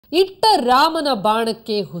ಇಟ್ಟ ರಾಮನ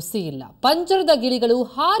ಬಾಣಕ್ಕೆ ಹುಸಿ ಇಲ್ಲ. ಪಂಜರದ ಗಿಳಿಗಳು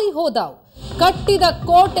ಹಾರಿ ಹೋದಾವು. ಕಟ್ಟಿದ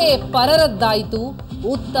ಕೋಟೆ ಪರರದ್ದಾಯಿತು.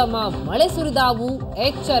 ಉತ್ತಮ ಮಳೆ ಸುರಿದಾವು.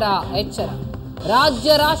 ಎಚ್ಚರ ಎಚ್ಚರ.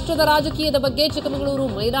 ರಾಜ್ಯ ರಾಷ್ಟ್ರದ ರಾಜಕೀಯದ ಬಗ್ಗೆ ಚಿಕ್ಕಮಗಳೂರು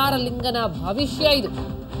ಮೈಲಾರ ಲಿಂಗನ ಭವಿಷ್ಯ ಇದು.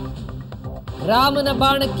 ರಾಮನ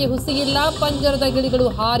ಬಾಣಕ್ಕೆ ಹುಸಿಯಿಲ್ಲ. ಪಂಜರದ ಗಿಳಿಗಳು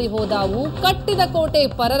ಹಾರಿ ಹೋದಾವು. ಕಟ್ಟಿದ ಕೋಟೆ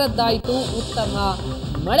ಪರರದ್ದಾಯಿತು. ಉತ್ತಮ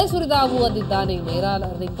ಮಳೆ ಸುರಿದಾವು ಅಂದಿದ್ದಾನೆ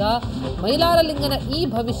ಮೈಲಾರ ಲಿಂಗನ ಈ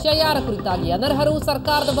ಭವಿಷ್ಯ ಯಾರ ಕುರಿತಾಗಿ? ಅನರ್ಹರು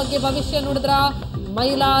ಸರ್ಕಾರದ ಬಗ್ಗೆ ಭವಿಷ್ಯ ನುಡಿದ್ರ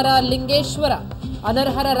ಮೈಲಾರ ಲಿಂಗೇಶ್ವರ.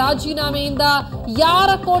 ಅನರ್ಹರ ರಾಜೀನಾಮೆಯಿಂದ ಯಾರ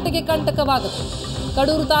ಕೋಟೆಗೆ ಕಂಟಕವಾಗುತ್ತೆ?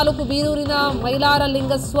 ಕಡೂರು ತಾಲೂಕು ಬೀರೂರಿನ ಮೈಲಾರ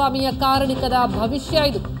ಲಿಂಗಸ್ವಾಮಿಯ ಕಾರಣಿಕದ ಭವಿಷ್ಯ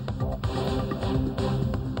ಇದು.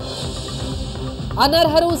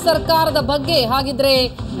 ಅನರ್ಹರು ಸರ್ಕಾರದ ಬಗ್ಗೆ ಹಾಗಿದ್ರೆ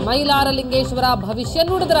ಮೈಲಾರ ಲಿಂಗೇಶ್ವರ ಭವಿಷ್ಯ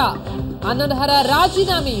ನುಡಿದ್ರ ಅನರ್ಹರ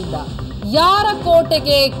ರಾಜೀನಾಮೆಯಿಂದ ಯಾರ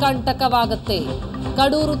ಕೋಟೆಗೆ ಕಂಟಕವಾಗುತ್ತೆ?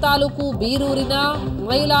 ಕಡೂರು ತಾಲೂಕು ಬೀರೂರಿನ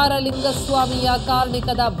ಮೈಲಾರ ಲಿಂಗಸ್ವಾಮಿಯ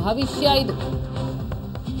ಕಾರಣಿಕದ ಭವಿಷ್ಯ ಇದು.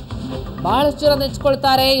 ಬಹಳಷ್ಟು ಜನ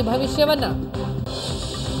ನೆಚ್ಕೊಳ್ತಾರೆ ಈ ಭವಿಷ್ಯವನ್ನ.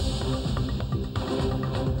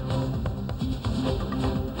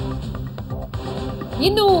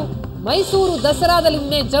 ಇನ್ನು ಮೈಸೂರು ದಸರಾದಲ್ಲಿ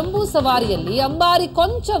ನಿನ್ನೆ ಜಂಬೂ ಸವಾರಿಯಲ್ಲಿ ಅಂಬಾರಿ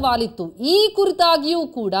ಕೊಂಚ ವಾಲಿತ್ತು. ಈ ಕುರಿತಾಗಿಯೂ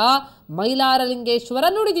ಕೂಡ ಮೈಲಾರ ಲಿಂಗೇಶ್ವರ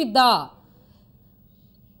ನುಡಿದಿದ್ದ.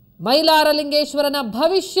 ಮೈಲಾರ ಲಿಂಗೇಶ್ವರನ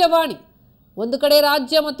ಭವಿಷ್ಯವಾಣಿ. ಒಂದು ಕಡೆ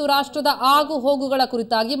ರಾಜ್ಯ ಮತ್ತು ರಾಷ್ಟ್ರದ ಆಗು ಹೋಗುಗಳ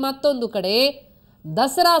ಕುರಿತಾಗಿ, ಮತ್ತೊಂದು ಕಡೆ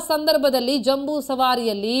ದಸರಾ ಸಂದರ್ಭದಲ್ಲಿ ಜಂಬೂ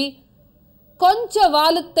ಸವಾರಿಯಲ್ಲಿ ಕೊಂಚ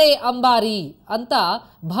ವಾಲುತ್ತೆ ಅಂಬಾರಿ ಅಂತ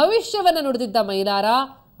ಭವಿಷ್ಯವನ್ನು ನುಡಿದಿದ್ದ ಮೈಲಾರ.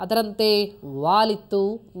 ಅದರಂತೆ ವಾಲಿತ್ತು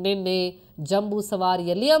ನಿನ್ನೆ ಜಂಬೂ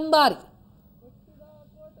ಸವಾರಿಯಲ್ಲಿ ಅಂಬಾರಿ.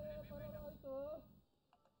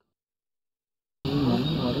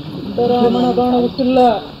 ರಾಮನ ಬಾಣ ಹುಟ್ಟಿಲ್ಲ.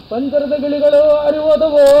 ಪಂಜರದ ಗಿಳಿಗಳು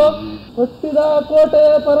ಅರಿವೋದವು. ಹೊಟ್ಟಿದ ಕೋಟೆ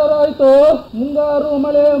ಪರರಾಯಿತು. ಮುಂಗಾರು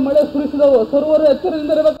ಮಳೆ ಸುರಿಸಿದವು. ಸರ್ವರು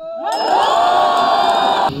ಎಚ್ಚರದಿಂದಿರಬೇಕು.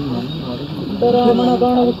 ರಾಮನ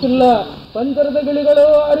ಬಾಣ ಹುಟ್ಟಿಲ್ಲ. ಪಂಜರದ ಗಿಳಿಗಳು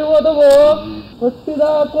ಅರಿವೋದವು. ಹೊಟ್ಟಿದ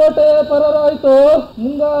ಕೋಟೆ ಪರರಾಯಿತು.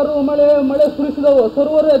 ಮುಂಗಾರು ಮಳೆ ಸುರಿಸಿದವು.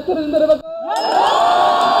 ಸರ್ವರು ಎಚ್ಚರದಿಂದಿರಬೇಕು.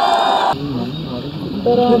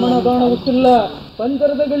 ರಾಮನ ಬಾಣ ಹುಟ್ಟಿಲ್ಲ.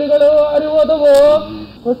 ಪಂಜರದ ಗಿಳಿಗಳು ಅರಿವೋದವು.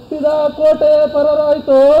 ಹೊಟ್ಟಿದ ಕೋಟೆ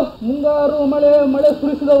ಪರರಾಯಿತು. ಮುಂಗಾರು ಮಳೆ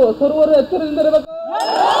ಸುರಿಸಿದವು. ಸರ್ವರು ಎಚ್ಚರದಿಂದಿರಬೇಕು.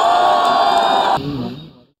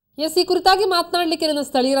 ಎಸ್, ಈ ಕುರಿತಾಗಿ ಮಾತನಾಡಲಿಕ್ಕೆ ನನ್ನ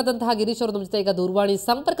ಸ್ಥಳೀಯರಾದಂತಹ ಗಿರೀಶ್ ಅವರು ನಮ್ಮ ಜೊತೆ ಈಗ ದೂರವಾಣಿ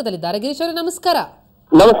ಸಂಪರ್ಕದಲ್ಲಿದ್ದಾರೆ. ಗಿರೀಶ್ ಅವರೇ ನಮಸ್ಕಾರ.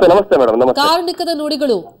 ನಮಸ್ತೆ. ನಮಸ್ತೆ ಮೇಡಮ್. ಕಾರಣಿಕದ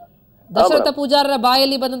ನುಡಿಗಳು, ದಶರಥ ಪೂಜಾರರ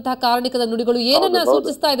ಬಾಯಲ್ಲಿ ಬಂದಂತಹ ಕಾರಣಿಕದ ನುಡಿಗಳು ಏನನ್ನ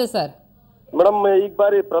ಸೂಚಿಸ್ತಾ ಇದೆ ಸರ್? ಮೇಡಮ್, ಈಗ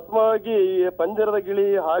ಬಾರಿ ಪ್ರಥಮವಾಗಿ ಪಂಜರದ ಗಿಳಿ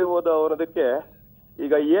ಹಾರಿ ಹೋದ ಅನ್ನೋದಕ್ಕೆ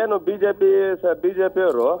ಈಗ ಏನು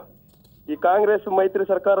ಬಿಜೆಪಿಯವರು ಈ ಕಾಂಗ್ರೆಸ್ ಮೈತ್ರಿ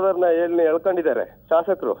ಸರ್ಕಾರದವ್ರನ್ನ ಎಳ್ಕೊಂಡಿದ್ದಾರೆ.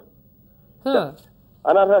 ಶಾಸಕರು,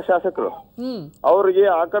 ಅನರ್ಹ ಶಾಸಕರು, ಅವ್ರಿಗೆ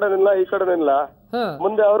ಆ ಕಡೆನಿಲ್ಲ ಈ ಕಡೆನಿಲ್ಲ.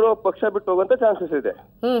 ಮುಂದೆ ಅವರು ಪಕ್ಷ ಬಿಟ್ಟು ಹೋಗುವಂತ ಚಾನ್ಸಸ್ ಇದೆ.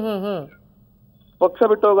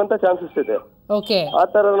 ಆ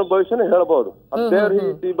ತರ ಭವಿಷ್ಯನ ಹೇಳ್ಬಹುದು.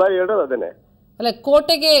 ಈ ಬಾರಿ ಹೇಳೋದು ಅದೇನೆ. ಅಲ್ಲ,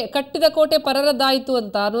 ಕೋಟೆಗೆ ಕಟ್ಟಿದ ಕೋಟೆ ಪರರದ್ದಾಯ್ತು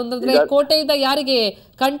ಅಂತ ಅನ್ನೋದ್ರೆ ಕೋಟೆಯಿಂದ ಯಾರಿಗೆ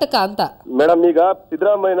ಕಂಟಕ ಅಂತ? ಮೇಡಮ್, ಈಗ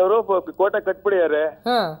ಸಿದ್ದರಾಮಯ್ಯನವರು ಕೋಟೆ ಕಟ್ಬಿಡಿದ್ದಾರೆ,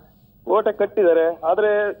 ಕೋಟೆ ಕಟ್ಟಿದ್ದಾರೆ.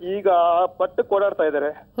 ಆದ್ರೆ ಈಗ ಪಟ್ಟು ಓಡಾಡ್ತಾ ಇದಾರೆ.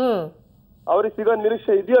 ಅವ್ರಿಗೆ ಸಿಗೋ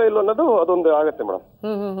ನಿರೀಕ್ಷೆ ಇದೆಯೋ ಇಲ್ಲೋ ಅನ್ನೋದು ಅದೊಂದು ಆಗತ್ತೆ ಮೇಡಮ್.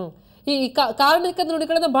 ಈ ಕಾರಣಿಕದ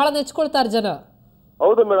ನುಡಿಗಳನ್ನ ಬಹಳ ನೆಚ್ಕೊಳ್ತಾರೆ ಜನ.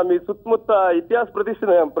 ಹೌದು ಮೇಡಮ್. ಈ ಸುತ್ತಮುತ್ತ ಇತಿಹಾಸ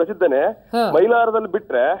ಪ್ರಸಿದ್ಧನೆ ಮೈಲಾರದಲ್ಲಿ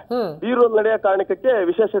ಬಿಟ್ರೆ ಬೀರೂರು ನಡೆಯ ಕಾರಣಕ್ಕೆ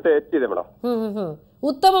ವಿಶೇಷತೆ ಹೆಚ್ಚಿದೆ ಮೇಡಮ್.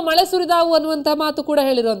 ಉತ್ತಮ ಮಳೆ ಸುರಿದಾವು ಅನ್ನುವಂತ ಮಾತು ಕೂಡ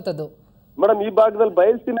ಹೇಳಿರುವಂತದ್ದು ಮೇಡಮ್. ಈ ಭಾಗದಲ್ಲಿ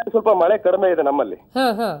ಬಯಲ್ಸೀಮೆ ಸ್ವಲ್ಪ ಮಳೆ ಕಡಿಮೆ ಇದೆ ನಮ್ಮಲ್ಲಿ.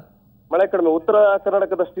 ಮಳೆ ಕಡಿಮೆ. ಉತ್ತರ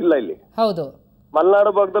ಕರ್ನಾಟಕದಷ್ಟಿಲ್ಲ ಇಲ್ಲಿ. ಹೌದು.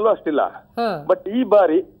 ಮಲೆನಾಡು ಭಾಗದಲ್ಲೂ ಅಷ್ಟಿಲ್ಲ. ಬಟ್ ಈ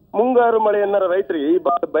ಬಾರಿ ಮುಂಗಾರು ಮಳೆಯನ್ನ ರೈತರಿಗೆ, ಈ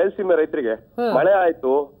ಬಯಲ್ಸೀಮೆ ರೈತರಿಗೆ ಮಳೆ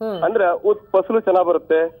ಆಯ್ತು ಅಂದ್ರೆ ಫಸಲು ಚೆನ್ನಾಗ್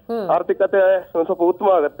ಬರುತ್ತೆ, ಆರ್ಥಿಕತೆ ಒಂದ್ ಸ್ವಲ್ಪ ಉತ್ತಮ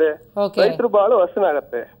ಆಗತ್ತೆ, ರೈತರು ಬಹಳ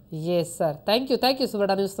ಹಸನಾಗತ್ತೆ. Yes sir, thank you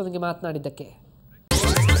Suvarna news ನೊಂದಿಗೆ ಮಾತನಾಡಿದ್ದಕ್ಕೆ.